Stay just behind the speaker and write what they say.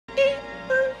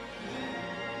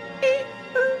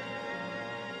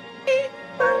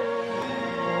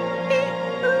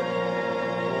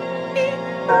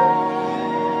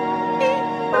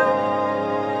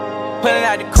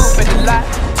at the lot.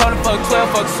 Told him fuck 12,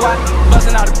 fuck SWAT.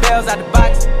 Busting all the bells out the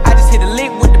box. I just hit a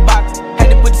lick with the box. Had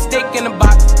to put the stick in the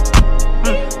box.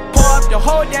 Pour up the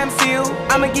whole damn seal.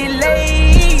 I'ma get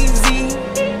lazy.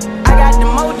 I got the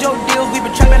mojo deals. We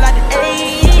been trapping like the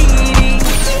 80s.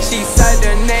 She said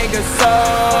the nigga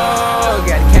soul.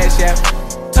 Got the cash out.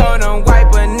 Told him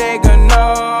wipe a nigga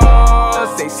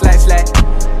no. Say slash slash.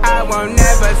 I won't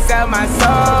never sell my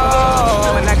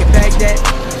soul. And I can back that.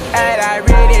 And I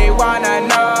really wanna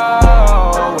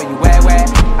know where you at.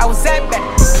 I was at back,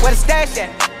 where the stash at.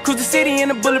 Cruise the city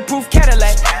in a bulletproof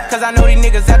Cadillac. Cause I know these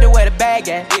niggas out there where the bag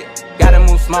at. Gotta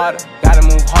move smarter, gotta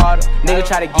move harder. Nigga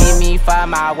try to give me 5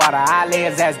 mile water. I lay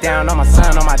his ass down on my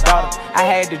son, on my daughter. I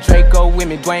had the Draco with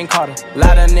me, Dwayne Carter.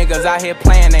 Lot of niggas out here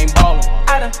playing, ain't ballin'.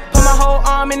 I done put my whole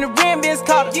arm in the rim, Vince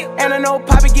Carter. And I know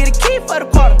Poppy get a key for the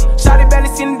quarter. Shawty barely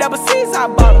seen the double C's, I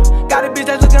bought her. Got a bitch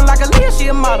that's looking like a Leah, she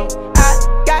a model.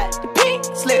 I got the pink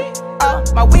slip,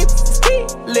 my whips is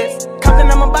keyless. Compton,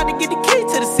 I'm about to get the key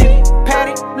to the city.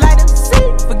 Patty, light up the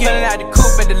seat. Forgetting out the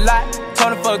coupe at the lot.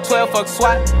 Told him fuck 12, fuck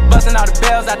SWAT. Busting all the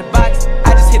bells out the box.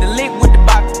 I just hit a lick with the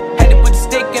box. Had to put the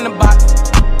stick in the box.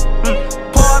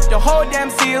 Pour up the whole damn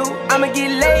seal. I'ma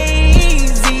get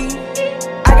lazy.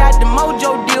 I got the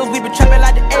mojo deals. We been trapping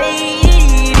like the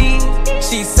 80s.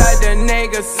 She said the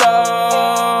nigga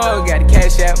soul. Got the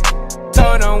cash out.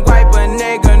 Told him wipe a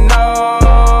nigga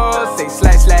no. Say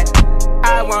slash slash.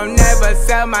 I won't never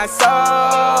sell my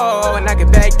soul. And I can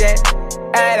back that.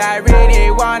 And I really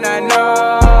wanna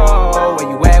know where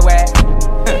you at.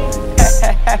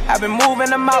 I've been moving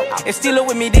them out. And steal it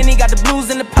with me, then he got the blues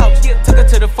in the pouch. Took her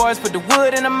to the forest, put the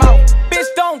wood in her mouth. Bitch,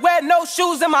 don't wear no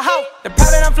shoes in my house. The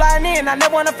private I'm flying in, I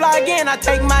never wanna fly again. I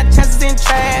take my chances in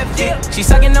traffic. She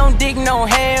sucking on dick, no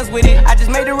hands with it. I just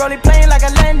made her roll it plain like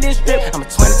a landing strip. I'm a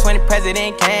 2020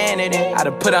 president candidate. I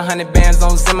done put 100 bands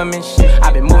on Zimmerman shit.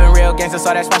 I been moving real gangster,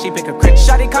 so that's why she pick a crit.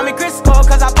 Shawty call me Chris Cole,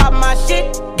 cause I pop my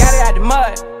shit. Got it out the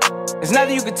mud, there's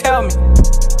nothing you can tell me.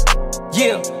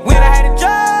 Yeah, when I had a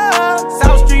job,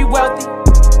 South Street wealthy.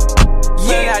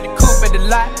 Yeah, out the coupe at the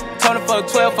lot. Told him fuck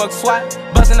 12, fuck SWAT.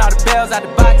 Busting all the bells out the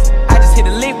box. I just hit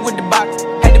a lick with the box.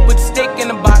 Had to put the stick in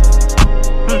the box.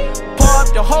 Pour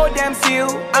up the whole damn seal.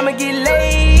 I'ma get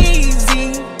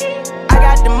lazy. I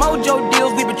got the mojo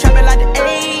deals. We been trapping like the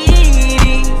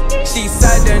 80s. She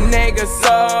said the nigga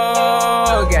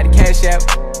soul. Got the cash out.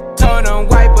 Told him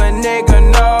wipe a nigga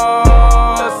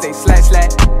no. Say slash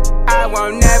slash. I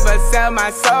won't never sell my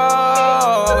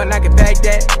soul. And I can back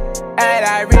that. And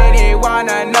I really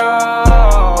wanna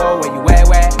know where you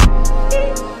at.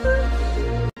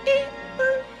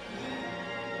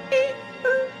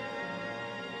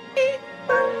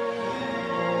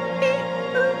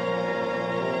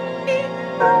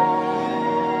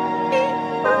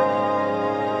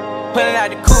 Pulling out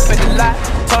the coupe at the lot.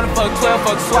 Told him fuck 12,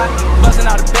 fuck SWAT. Busting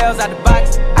all the bells out the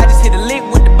box. I just hit a lick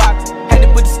with the box. Had to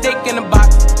put the stick in the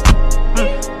box.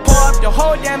 Pour up the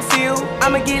whole damn seal.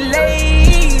 I'ma get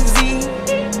lazy.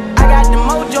 I got the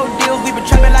mojo deals. We been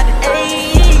trapping like the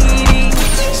 80s.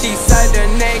 She said the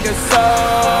nigga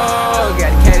soul.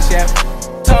 Got the cash out.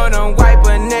 Told him wipe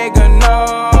a nigga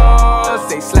no.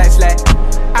 Say slash slash.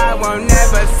 I won't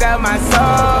never sell my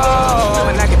soul.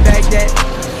 And I can back that.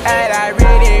 And I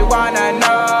really wanna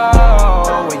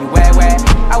know where you at.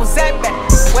 I was at back,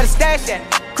 where the stash at.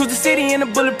 Cruise the city in a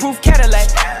bulletproof Cadillac.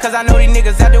 Cause I know these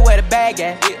niggas out there where the bag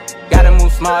at. Gotta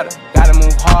move smarter, gotta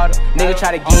move harder. Nigga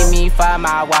try to give me 5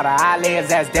 mile water. I lay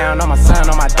his ass down on my son,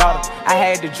 on my daughter. I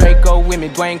had the Draco with me,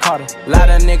 Dwayne Carter. Lot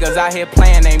of niggas out here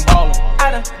playing, ain't ballin'.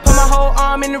 I done put my whole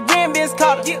arm in the rim, Vince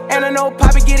Carter. And I know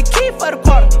Poppy get a key for the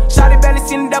quarter. Shawty barely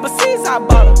seen the double C's, I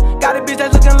bought her. Got a bitch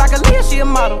that's looking like a Leah, she a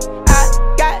model.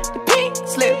 I got the pink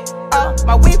slip,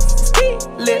 my whips is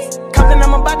keyless. Compton,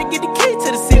 I'm about to get the key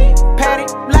to the city. Patty,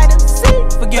 light up the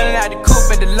seat. Forgetting out the coupe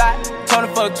at the lot. Told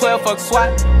him fuck 12, fuck SWAT.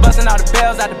 Busting all the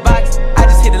bells out the box. I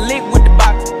just hit a lick with the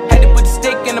box. Had to put the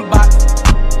stick in the box.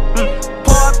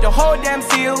 Pour up the whole damn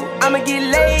seal. I'ma get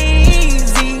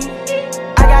lazy.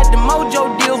 I got the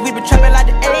mojo deals. We been trapping like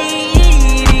the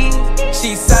 80s.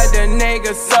 She said the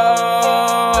nigga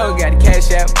soul. Got the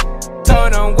cash out.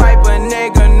 Told him wipe a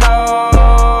nigga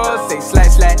no. Say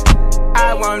slash slash.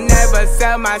 I won't never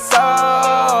sell my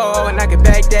soul. And I can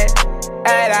back that.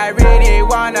 And I really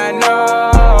wanna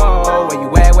know where you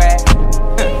at.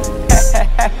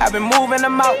 I been moving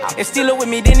them out. And steal it with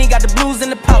me, then he got the blues in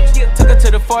the pouch. Took her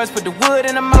to the forest, put the wood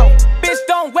in her mouth. Bitch,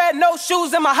 don't wear no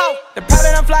shoes in my house. The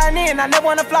private I'm flying in, I never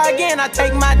wanna fly again. I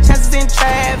take my chances in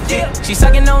traffic. She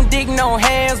sucking on dick, no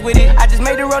hands with it. I just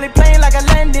made her roll it plain like a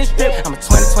landing strip. I'm a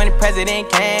 2020 president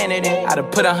candidate. I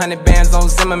done put 100 bands on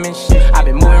Zimmerman shit. I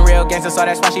been moving real gangster, so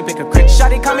that's why she pick a crit.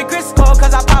 Shawty call me Chris Cole,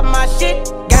 cause I pop my shit.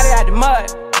 Got it out the mud,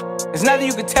 there's nothing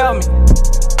you can tell me.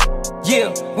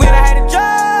 Yeah, when I had a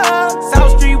job,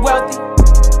 South Street wealthy.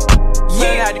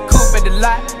 Yeah, I had the coupe at the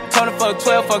lot. Told her fuck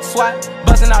 12, fuck SWAT.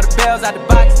 Busting all the bells out the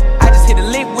box. I just hit a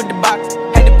lick with the box.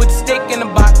 Had to put the stick in the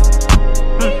box.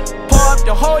 Pour up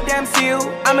the whole damn seal.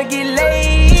 I'ma get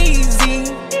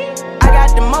lazy. I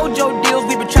got the mojo deals.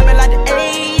 We been trapping like the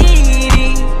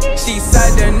 80s. She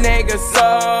said the nigga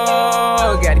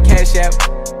so. Got the cash app.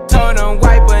 Told him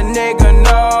wipe a nigga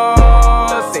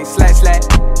no. Say slash slash.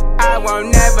 I won't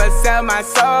never sell my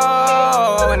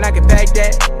soul. And I can back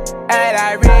that. And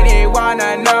I really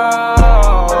wanna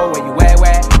know where you at,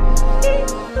 where?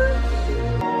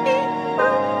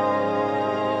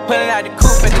 Pulling out the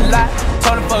coupe at the lot.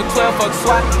 Told him fuck 12, fuck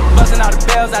SWAT. Busting all the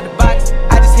bells out the box.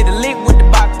 I just hit a lick with the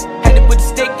box. Had to put the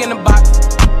stick in the box.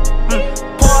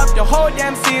 Pour up the whole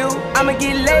damn seal. I'ma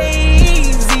get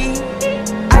lazy.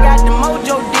 I got the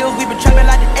mojo deals. We been trapping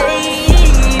like the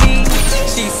 80s.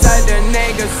 She said the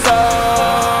nigga so.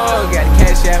 Got the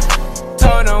cash app.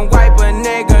 Told him wipe a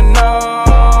nigga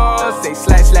no. Say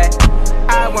slash slash.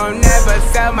 I won't never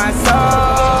sell my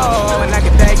soul. And I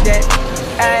can back that.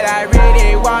 And I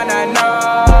really wanna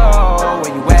know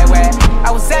where you at, where?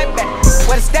 I was at back,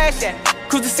 where the stash at?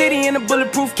 Cruise the city in a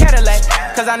bulletproof Cadillac.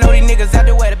 Cause I know these niggas out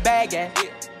there where the bag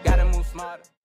at. Gotta move smarter.